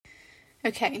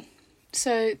Okay,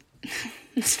 so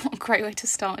that's not a great way to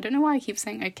start. I don't know why I keep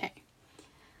saying okay.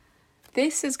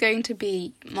 This is going to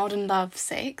be Modern Love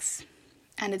 6,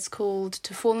 and it's called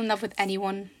To Fall in Love with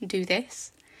Anyone, Do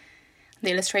This.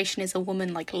 The illustration is a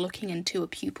woman, like, looking into a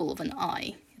pupil of an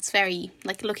eye. It's very,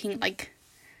 like, looking like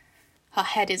her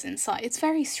head is inside. It's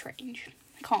very strange.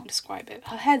 I can't describe it.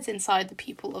 Her head's inside the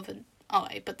pupil of an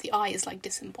eye, but the eye is, like,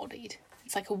 disembodied.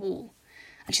 It's like a wall.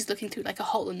 And she's looking through, like, a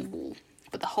hole in the wall,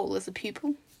 but the hole is a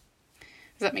pupil.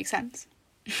 Does that make sense?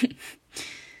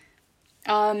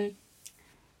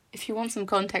 If you want some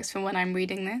context from when I'm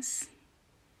reading this,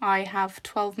 I have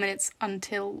 12 minutes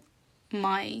until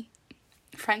my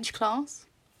French class.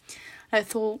 I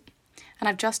thought, and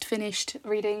I've just finished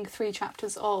reading 3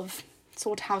 chapters of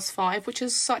Sword House 5, which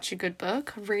is such a good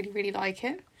book. I really, really like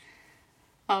it.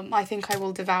 I think I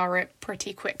will devour it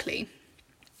pretty quickly,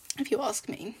 if you ask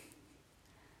me.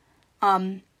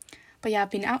 But yeah,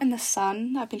 I've been out in the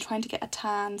sun. I've been trying to get a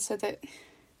tan so that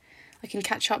I can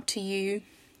catch up to you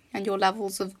and your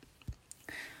levels of,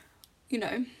 you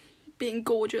know, being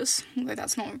gorgeous, although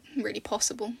that's not really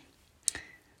possible.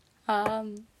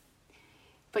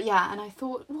 But yeah, and I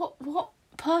thought, what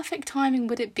perfect timing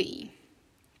would it be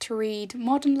to read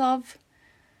Modern Love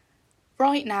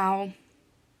right now,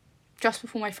 just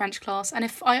before my French class, and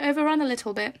if I overrun a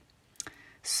little bit,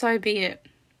 so be it.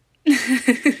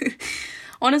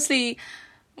 Honestly,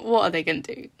 what are they going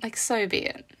to do? Like, so be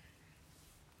it.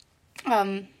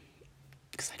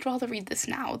 Because I'd rather read this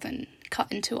now than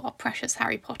cut into our precious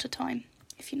Harry Potter time,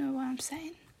 if you know what I'm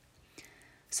saying.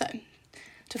 So,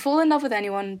 To Fall in Love with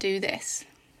Anyone, Do This,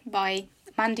 by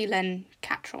Mandy-Len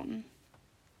Catron.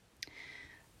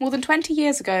 More than 20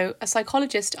 years ago, a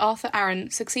psychologist, Arthur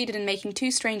Aaron, succeeded in making 2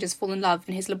 strangers fall in love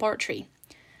in his laboratory.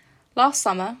 Last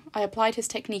summer, I applied his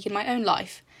technique in my own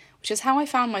life, which is how I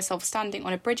found myself standing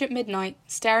on a bridge at midnight,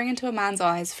 staring into a man's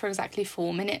eyes for exactly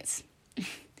 4 minutes.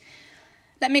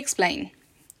 Let me explain.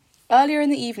 Earlier in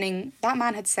the evening, that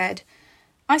man had said,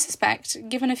 "I suspect,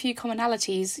 given a few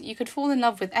commonalities, you could fall in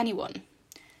love with anyone.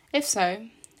 If so,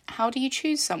 how do you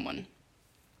choose someone?"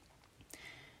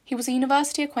 He was a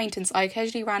university acquaintance I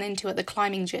occasionally ran into at the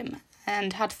climbing gym,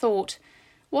 and had thought,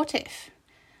 what if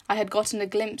I had gotten a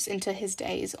glimpse into his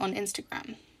days on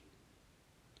Instagram?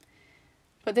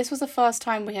 But this was the first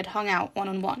time we had hung out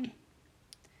one-on-one.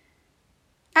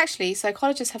 Actually,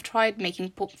 psychologists have tried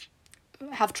making people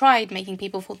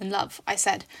fall in love, I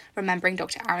said, remembering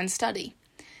Dr. Aaron's study.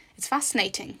 It's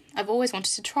fascinating. I've always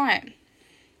wanted to try it.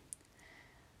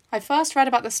 I first read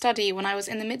about the study when I was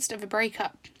in the midst of a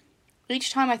breakup. Each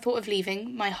time I thought of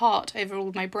leaving, my heart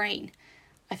overruled my brain.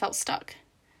 I felt stuck.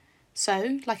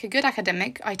 So, like a good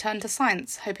academic, I turned to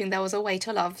science, hoping there was a way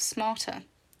to love smarter.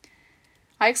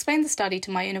 I explained the study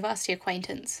to my university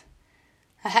acquaintance.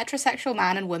 A heterosexual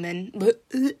man and woman,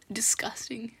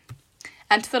 disgusting,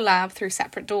 enter the lab through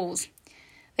separate doors.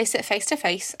 They sit face to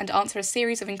face and answer a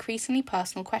series of increasingly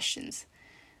personal questions.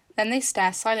 Then they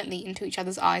stare silently into each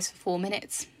other's eyes for 4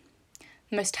 minutes.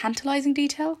 The most tantalizing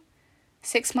detail?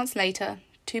 6 months later,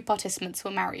 2 participants were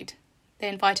married. They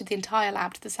invited the entire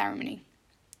lab to the ceremony.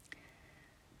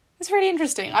 It's really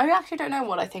interesting. I actually don't know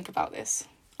what I think about this.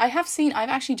 I've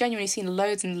actually genuinely seen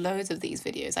loads and loads of these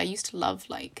videos. I used to love,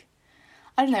 like,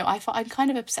 I don't know, I'm kind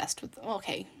of obsessed with,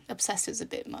 okay, obsessed is a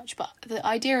bit much, but the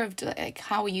idea of, like,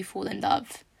 how you fall in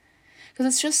love. Because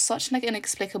it's just such, like, an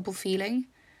inexplicable feeling.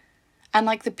 And,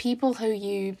 like, the people who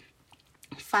you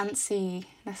fancy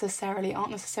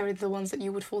aren't necessarily the ones that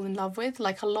you would fall in love with.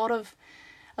 Like, a lot of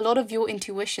your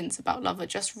intuitions about love are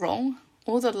just wrong.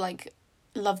 Or the, like,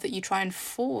 love that you try and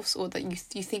force or that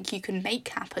you think you can make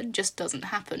happen just doesn't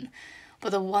happen.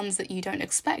 But the ones that you don't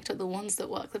expect are the ones that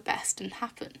work the best and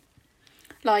happen.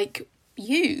 Like,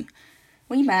 we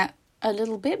met a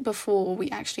little bit before we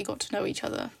actually got to know each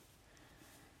other.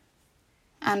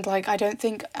 And, like, I don't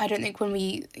think when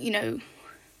we, you know,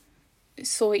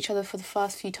 saw each other for the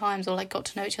first few times or, like, got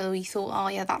to know each other, we thought, oh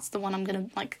yeah, that's the one I'm gonna,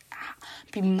 like,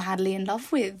 be madly in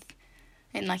love with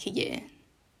in, like, a year.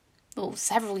 Or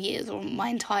several years, or my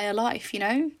entire life, you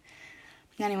know?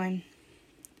 Anyway.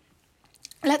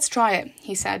 "Let's try it,"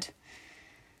 he said.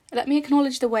 "Let me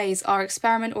acknowledge the ways our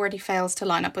experiment already fails to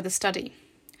line up with the study.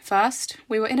 First,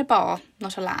 we were in a bar,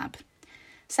 not a lab.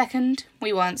 Second,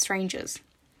 we weren't strangers.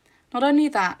 Not only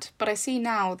that, but I see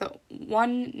now that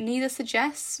one neither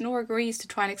suggests nor agrees to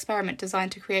try an experiment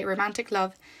designed to create romantic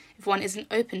love if one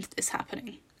isn't open to this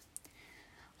happening."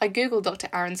 I googled Dr.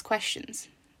 Aaron's questions.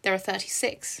 There are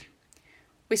 36.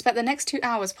 We spent the next 2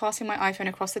 hours passing my iPhone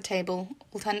across the table,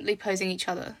 alternately posing each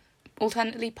question.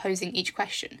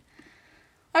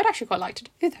 I would actually quite like to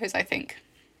do those, I think.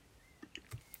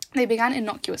 They began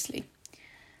innocuously.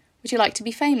 Would you like to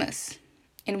be famous?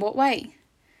 In what way?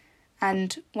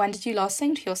 And when did you last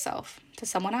sing to yourself, to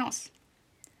someone else?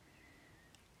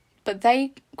 But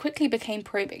they quickly became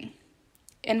probing.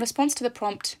 In response to the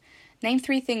prompt, name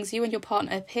 3 things you and your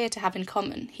partner appear to have in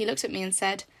common, he looked at me and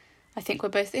said, I think we're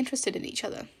both interested in each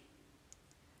other.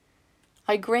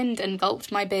 I grinned and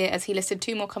gulped my beer as he listed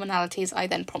 2 more commonalities I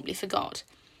then promptly forgot.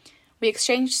 We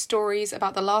exchanged stories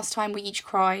about the last time we each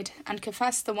cried and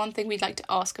confessed the one thing we'd like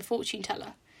to ask a fortune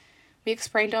teller. We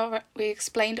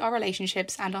explained our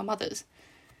relationships and our mothers.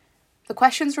 The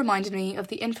questions reminded me of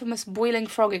the infamous boiling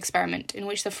frog experiment in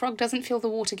which the frog doesn't feel the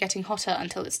water getting hotter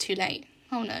until it's too late.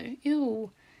 Oh no, ew.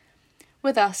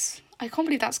 With us, I can't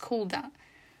believe that's called that.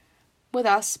 With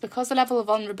us, because the level of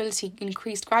vulnerability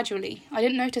increased gradually, I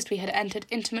didn't notice we had entered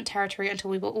intimate territory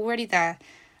until we were already there,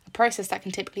 a process that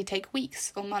can typically take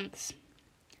weeks or months.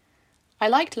 I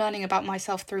liked learning about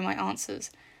myself through my answers,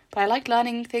 but I liked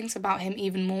learning things about him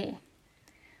even more.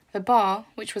 The bar,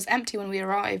 which was empty when we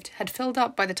arrived, had filled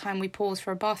up by the time we paused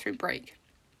for a bathroom break.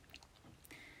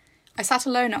 I sat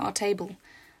alone at our table,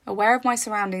 aware of my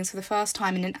surroundings for the first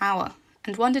time in an hour,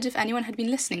 and wondered if anyone had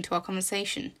been listening to our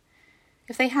conversation.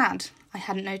 If they had, I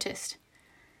hadn't noticed.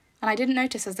 And I didn't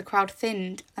notice as the crowd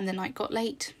thinned and the night got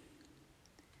late.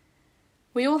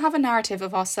 We all have a narrative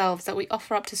of ourselves that we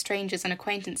offer up to strangers and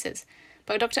acquaintances,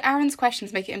 but Dr. Aaron's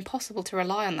questions make it impossible to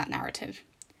rely on that narrative.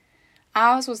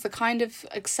 Ours was the kind of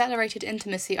accelerated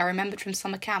intimacy I remembered from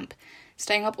summer camp,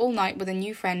 staying up all night with a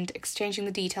new friend, exchanging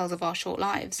the details of our short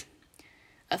lives.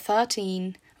 At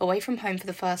 13, away from home for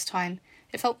the first time,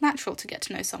 it felt natural to get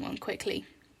to know someone quickly.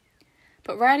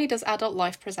 But rarely does adult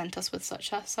life present us with such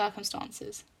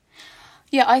circumstances.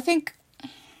 Yeah, I think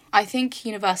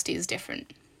university is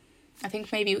different. I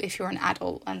think maybe if you're an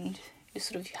adult and you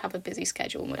sort of have a busy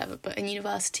schedule and whatever, but in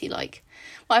university, I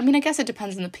guess it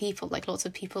depends on the people. Like, lots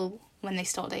of people, when they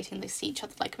start dating, they see each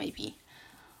other, maybe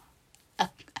a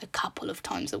couple of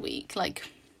times a week.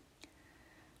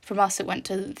 From us, it went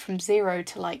from 0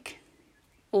 to,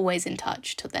 always in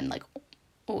touch to then,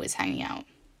 always hanging out.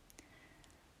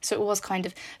 So it was kind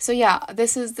of... So, yeah,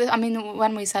 this is...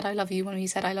 when we said I love you,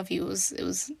 it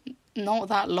was not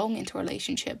that long into a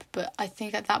relationship, but I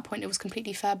think at that point it was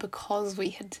completely fair because we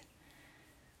had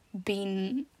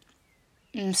been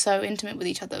so intimate with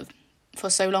each other for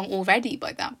so long already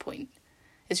by that point.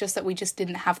 It's just that we just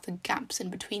didn't have the gaps in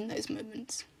between those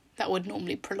moments that would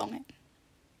normally prolong it.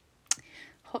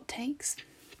 Hot takes.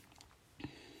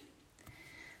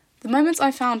 The moments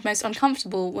I found most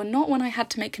uncomfortable were not when I had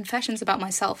to make confessions about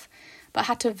myself, but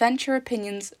had to venture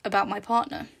opinions about my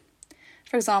partner.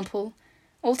 For example,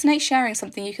 alternate sharing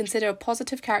something you consider a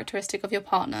positive characteristic of your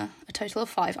partner, a total of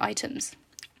 5 items.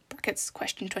 Brackets,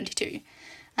 question 22.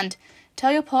 And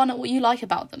tell your partner what you like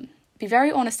about them. Be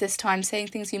very honest this time, saying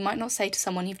things you might not say to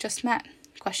someone you've just met.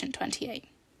 Question 28.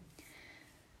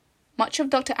 Much of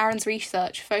Dr. Aaron's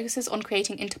research focuses on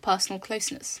creating interpersonal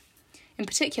closeness. In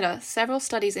particular, several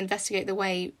studies investigate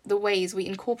the ways we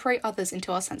incorporate others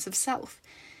into our sense of self.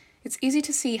 It's easy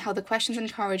to see how the questions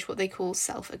encourage what they call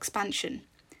self-expansion.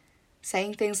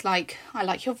 Saying things like, I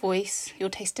like your voice, your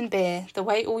taste in beer, the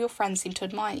way all your friends seem to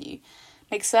admire you,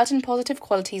 make certain positive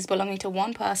qualities belonging to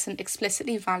one person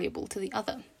explicitly valuable to the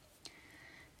other.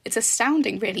 It's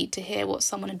astounding, really, to hear what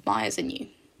someone admires in you.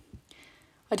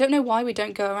 I don't know why we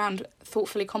don't go around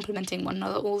thoughtfully complimenting one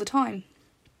another all the time.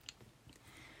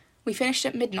 We finished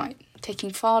at midnight,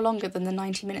 taking far longer than the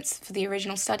 90 minutes for the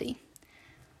original study.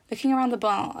 Looking around the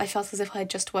bar, I felt as if I had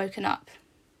just woken up.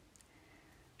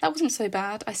 That wasn't so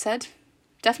bad, I said.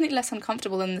 Definitely less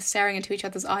uncomfortable than the staring into each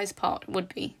other's eyes part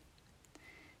would be.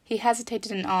 He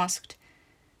hesitated and asked,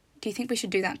 Do you think we should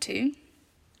do that too?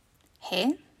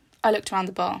 Here? I looked around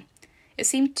the bar. It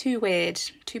seemed too weird,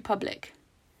 too public.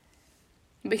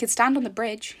 We could stand on the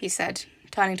bridge, he said,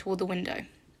 turning toward the window.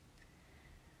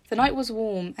 The night was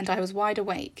warm and I was wide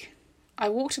awake. I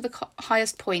walked to the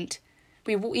highest point.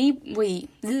 I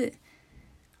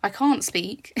can't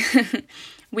speak.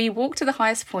 We walked to the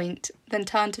highest point, then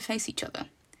turned to face each other.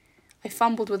 I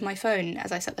fumbled with my phone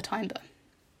as I set the timer.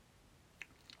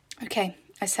 Okay,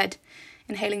 I said,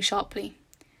 inhaling sharply.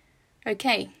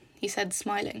 Okay, he said,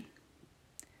 smiling.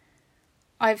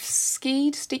 I've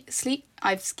skied steep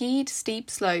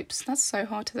slopes. That's so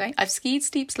hard to say. I've skied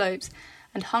steep slopes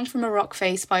and hung from a rock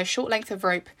face by a short length of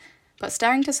rope, but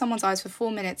staring into someone's eyes for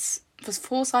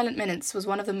 4 silent minutes was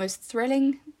one of the most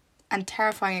thrilling and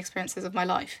terrifying experiences of my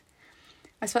life.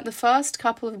 I spent the first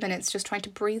couple of minutes just trying to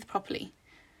breathe properly.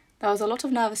 There was a lot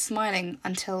of nervous smiling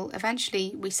until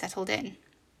eventually we settled in.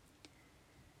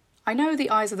 I know the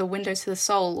eyes are the windows to the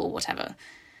soul or whatever,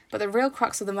 but the real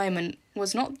crux of the moment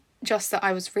was not just that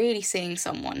I was really seeing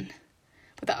someone,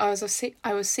 but that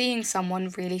I was seeing someone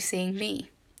really seeing me.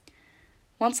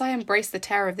 Once I embraced the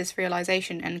terror of this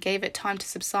realization and gave it time to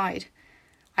subside,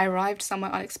 I arrived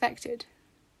somewhere unexpected.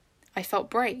 I felt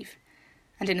brave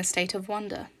and in a state of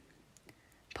wonder.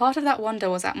 Part of that wonder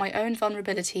was at my own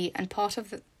vulnerability, and part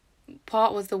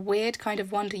was the weird kind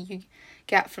of wonder you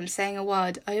get from saying a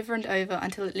word over and over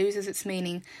until it loses its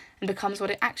meaning and becomes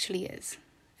what it actually is,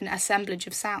 an assemblage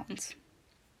of sounds.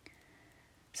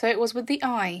 So it was with the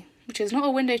eye, which is not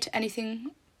a window to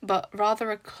anything, but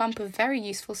rather a clump of very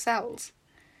useful cells.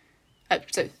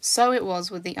 So it was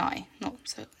with the eye, not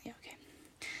so, yeah, okay.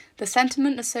 The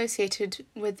sentiment associated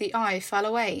with the eye fell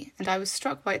away, and I was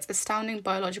struck by its astounding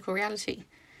biological reality.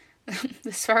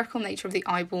 The spherical nature of the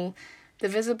eyeball, the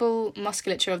visible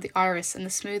musculature of the iris, and the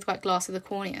smooth white glass of the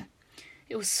cornea.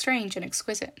 It was strange and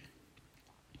exquisite.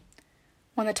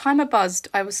 When the timer buzzed,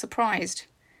 I was surprised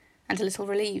and a little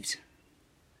relieved.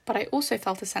 But I also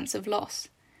felt a sense of loss.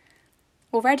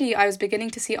 Already I was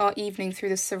beginning to see our evening through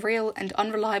the surreal and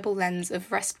unreliable lens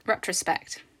of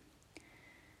retrospect.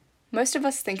 Most of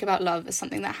us think about love as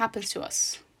something that happens to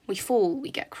us. We fall, we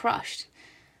get crushed.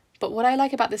 But what I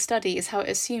like about this study is how it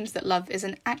assumes that love is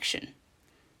an action.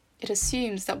 It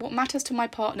assumes that what matters to my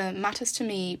partner matters to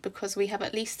me because we have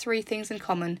at least 3 things in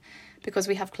common, because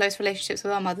we have close relationships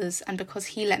with our mothers, and because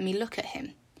he let me look at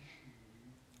him.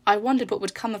 I wondered what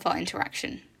would come of our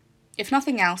interaction. If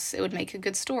nothing else, it would make a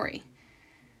good story.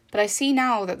 But I see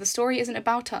now that the story isn't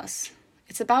about us.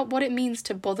 It's about what it means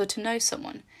to bother to know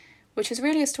someone, which is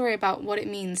really a story about what it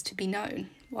means to be known.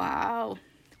 Wow.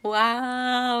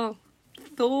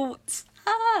 Thoughts.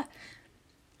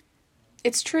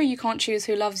 It's true you can't choose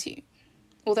who loves you,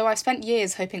 although I've spent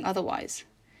years hoping otherwise.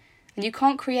 And you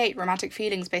can't create romantic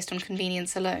feelings based on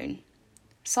convenience alone.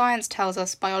 Science tells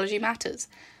us biology matters.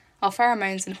 Our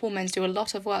pheromones and hormones do a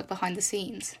lot of work behind the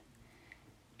scenes.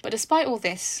 But despite all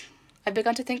this, I've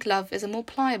begun to think love is a more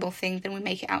pliable thing than we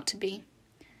make it out to be.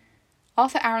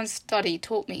 Arthur Aaron's study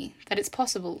taught me that it's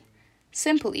possible,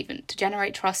 simple even, to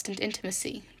generate trust and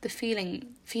intimacy, the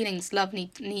feelings love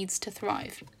needs to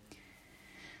thrive.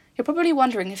 You're probably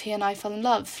wondering if he and I fell in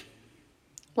love.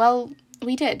 Well,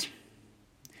 we did.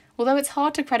 Although it's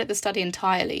hard to credit the study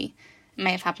entirely, it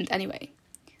may have happened anyway.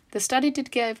 The study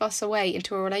did give us away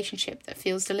into a relationship that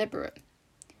feels deliberate.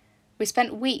 We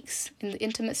spent weeks in the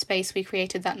intimate space we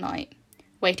created that night,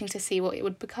 waiting to see what it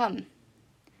would become.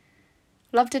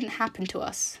 Love didn't happen to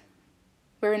us.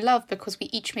 We're in love because we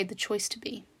each made the choice to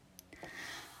be.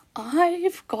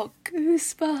 I've got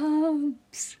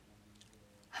goosebumps.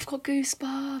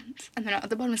 And then at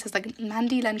the bottom it says,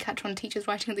 Mandy Lencatron teaches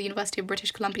writing at the University of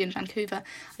British Columbia in Vancouver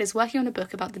and is working on a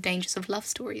book about the dangers of love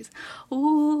stories.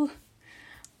 Ooh,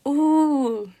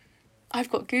 I've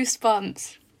got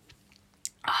goosebumps.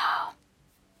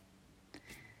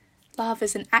 Love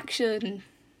is an action.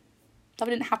 Love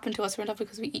didn't happen to us. We're in love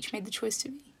because we each made the choice to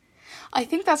be. I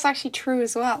think that's actually true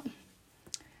as well.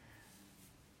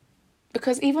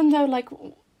 Because even though,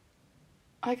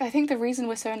 I think the reason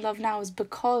we're so in love now is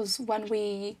because when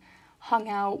we hung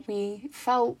out, we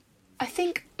felt,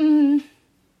 I'm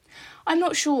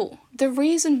not sure. The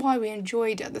reason why we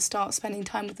enjoyed at the start spending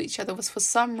time with each other was for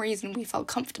some reason we felt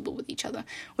comfortable with each other,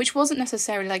 which wasn't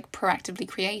necessarily proactively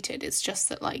created. It's just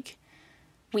that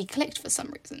we clicked for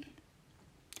some reason.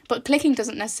 But clicking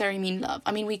doesn't necessarily mean love.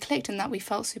 I mean, we clicked in that we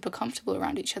felt super comfortable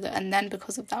around each other, and then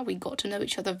because of that we got to know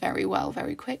each other very well,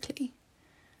 very quickly.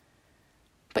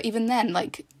 But even then,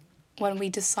 when we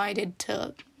decided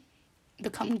to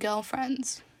become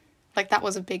girlfriends, that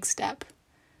was a big step.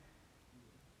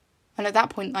 And at that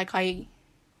point, I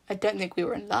don't think we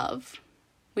were in love.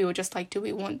 We were just do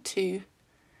we want to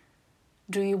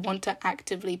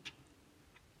actively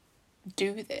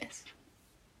do this?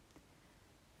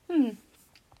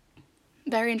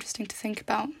 Very interesting to think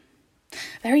about.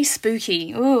 Very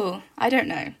spooky. Ooh, I don't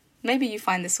know. Maybe you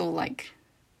find this all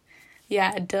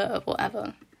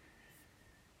whatever.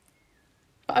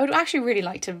 But I would actually really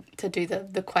like to do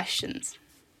the questions.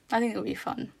 I think it would be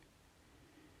fun.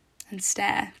 And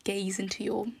gaze into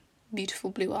your beautiful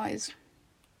blue eyes.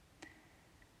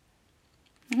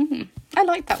 I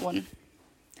like that one.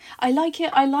 I like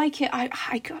it.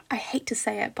 I hate to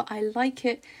say it, but I like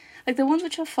it. The ones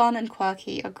which are fun and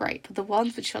quirky are great, but the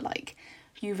ones which are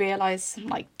you realise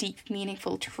some deep,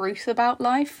 meaningful truth about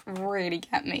life really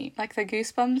get me. The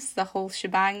goosebumps, the whole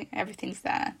shebang, everything's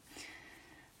there.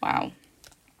 Wow.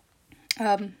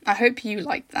 I hope you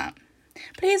like that.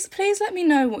 Please let me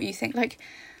know what you think.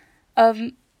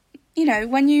 When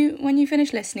you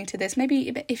finish listening to this,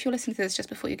 maybe if you're listening to this just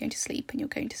before you're going to sleep and you're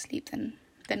going to sleep, then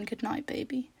good night,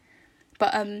 baby.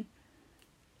 But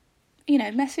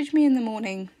message me in the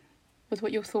morning with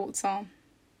what your thoughts are,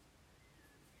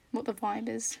 what the vibe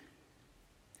is.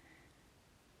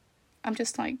 I'm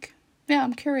just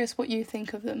I'm curious what you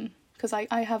think of them, because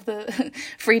I have the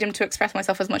freedom to express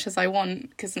myself as much as I want,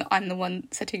 because I'm the one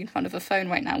sitting in front of a phone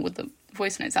right now with the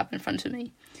voice notes app in front of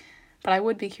me. But I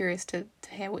would be curious to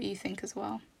hear what you think as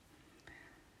well.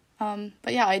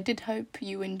 But yeah, I did hope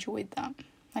you enjoyed that.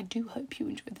 I do hope you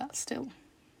enjoyed that still.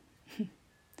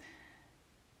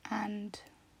 And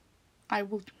I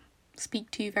will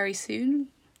speak to you very soon,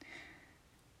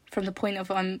 from the point of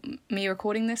me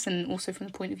recording this, and also from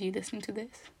the point of you listening to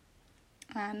this.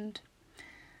 And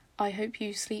I hope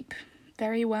you sleep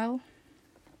very well,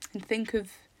 and think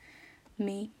of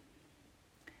me,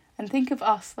 and think of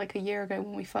us like a year ago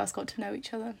when we first got to know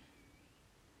each other.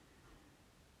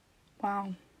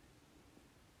 Wow.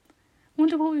 I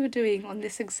wonder what we were doing on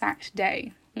this exact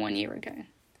day 1 year ago.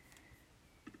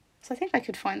 So I think I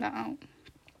could find that out.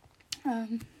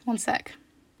 One sec.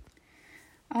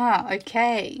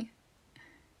 Okay.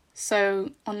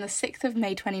 So on the 6th of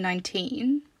May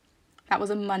 2019, that was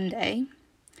a Monday,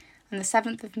 and the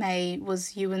 7th of May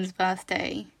was Ewan's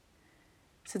birthday.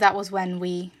 So that was when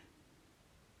we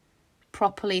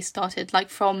properly started,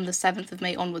 from the 7th of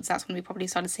May onwards, that's when we probably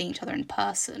started seeing each other in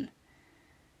person.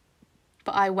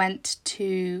 But I went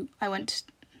and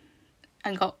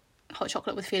got hot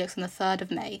chocolate with Felix on the 3rd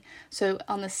of May. So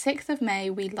on the 6th of May,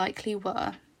 we likely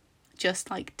were just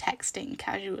texting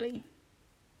casually.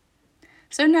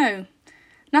 So no,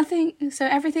 nothing. So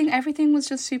everything was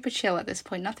just super chill at this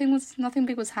point. Nothing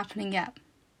big was happening yet.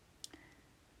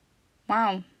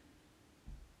 Wow.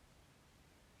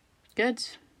 Good.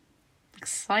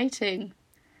 Exciting.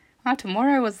 Wow,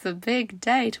 tomorrow was the big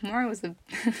day. Tomorrow was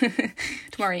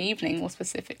tomorrow evening, more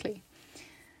specifically.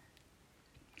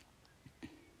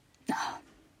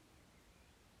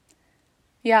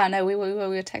 Yeah, no, we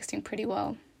were texting pretty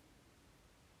well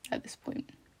at this point.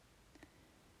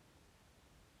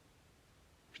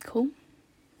 Cool.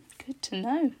 Good to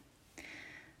know.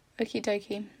 Okie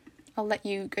dokie. I'll let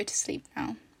you go to sleep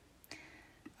now.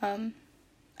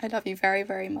 I love you very,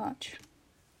 very much.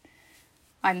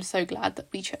 I'm so glad that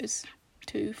we chose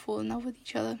to fall in love with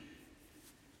each other.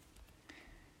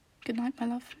 Good night, my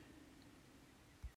love.